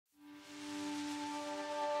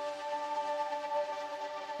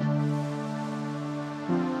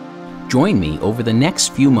Join me over the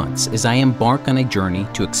next few months as I embark on a journey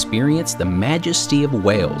to experience the majesty of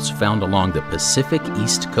whales found along the Pacific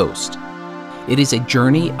East Coast. It is a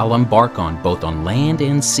journey I'll embark on both on land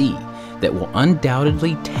and sea that will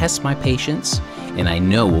undoubtedly test my patience and I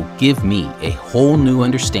know will give me a whole new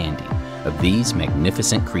understanding of these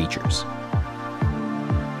magnificent creatures.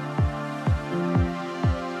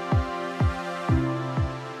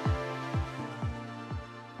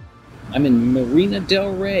 I'm in Marina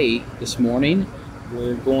del Rey this morning.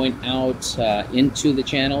 We're going out into the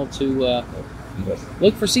channel to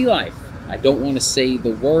look for sea life. I don't want to say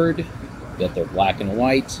the word, that they're black and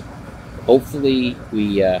white. Hopefully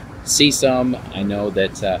we see some. I know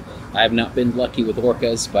that I have not been lucky with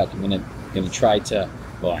orcas, but I'm gonna try to,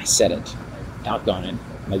 well, I said it. Doggone it.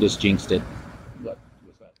 I just jinxed it. Look,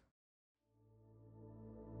 what's that?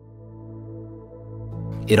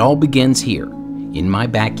 It all begins here, in my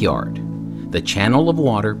backyard, the channel of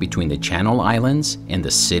water between the Channel Islands and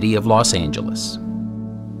the city of Los Angeles.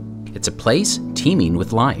 It's a place teeming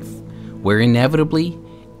with life, where inevitably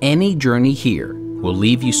any journey here will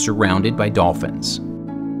leave you surrounded by dolphins.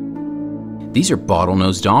 These are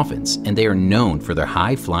bottlenose dolphins, and they are known for their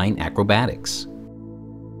high-flying acrobatics.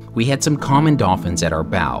 We had some common dolphins at our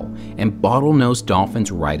bow and bottlenose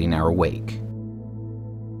dolphins riding our wake.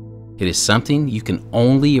 It is something you can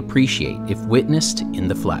only appreciate if witnessed in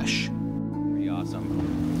the flesh. Pretty awesome.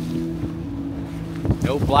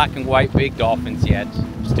 No black and white big dolphins yet.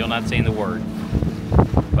 Still not saying the word.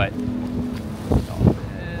 But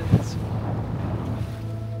dolphins.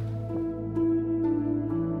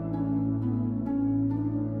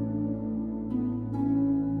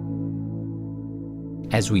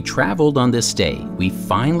 As we traveled on this day, we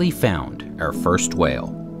finally found our first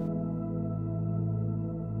whale.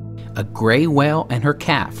 A gray whale and her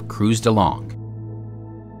calf cruised along.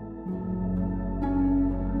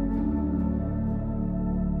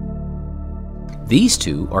 These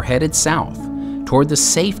two are headed south toward the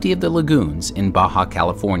safety of the lagoons in Baja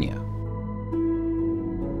California.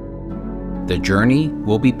 The journey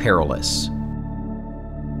will be perilous.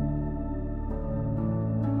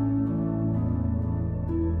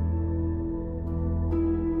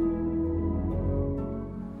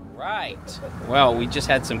 Right. Well, we just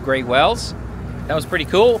had some gray whales. That was pretty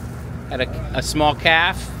cool. Had a small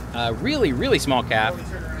calf, a really, really small calf,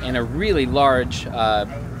 and a really large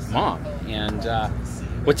mom. And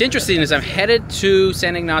what's interesting is I'm headed to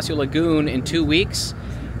San Ignacio Lagoon in 2 weeks.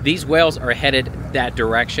 These whales are headed that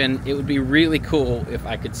direction. It would be really cool if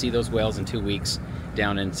I could see those whales in 2 weeks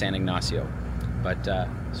down in San Ignacio. But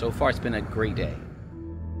so far it's been a great day.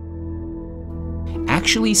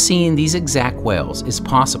 Actually seeing these exact whales is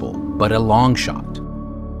possible, but a long shot.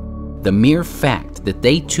 The mere fact that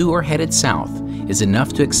they too are headed south is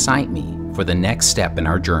enough to excite me for the next step in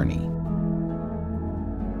our journey.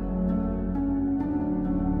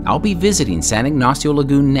 I'll be visiting San Ignacio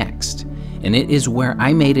Lagoon next, and it is where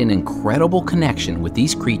I made an incredible connection with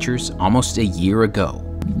these creatures almost a year ago.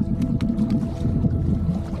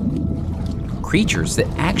 Creatures that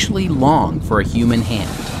actually long for a human hand.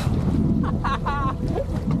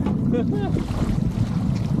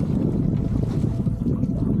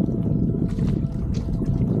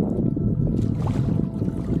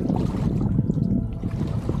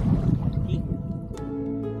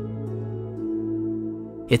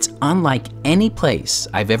 It's unlike any place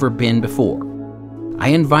I've ever been before. I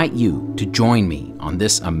invite you to join me on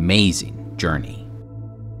this amazing journey.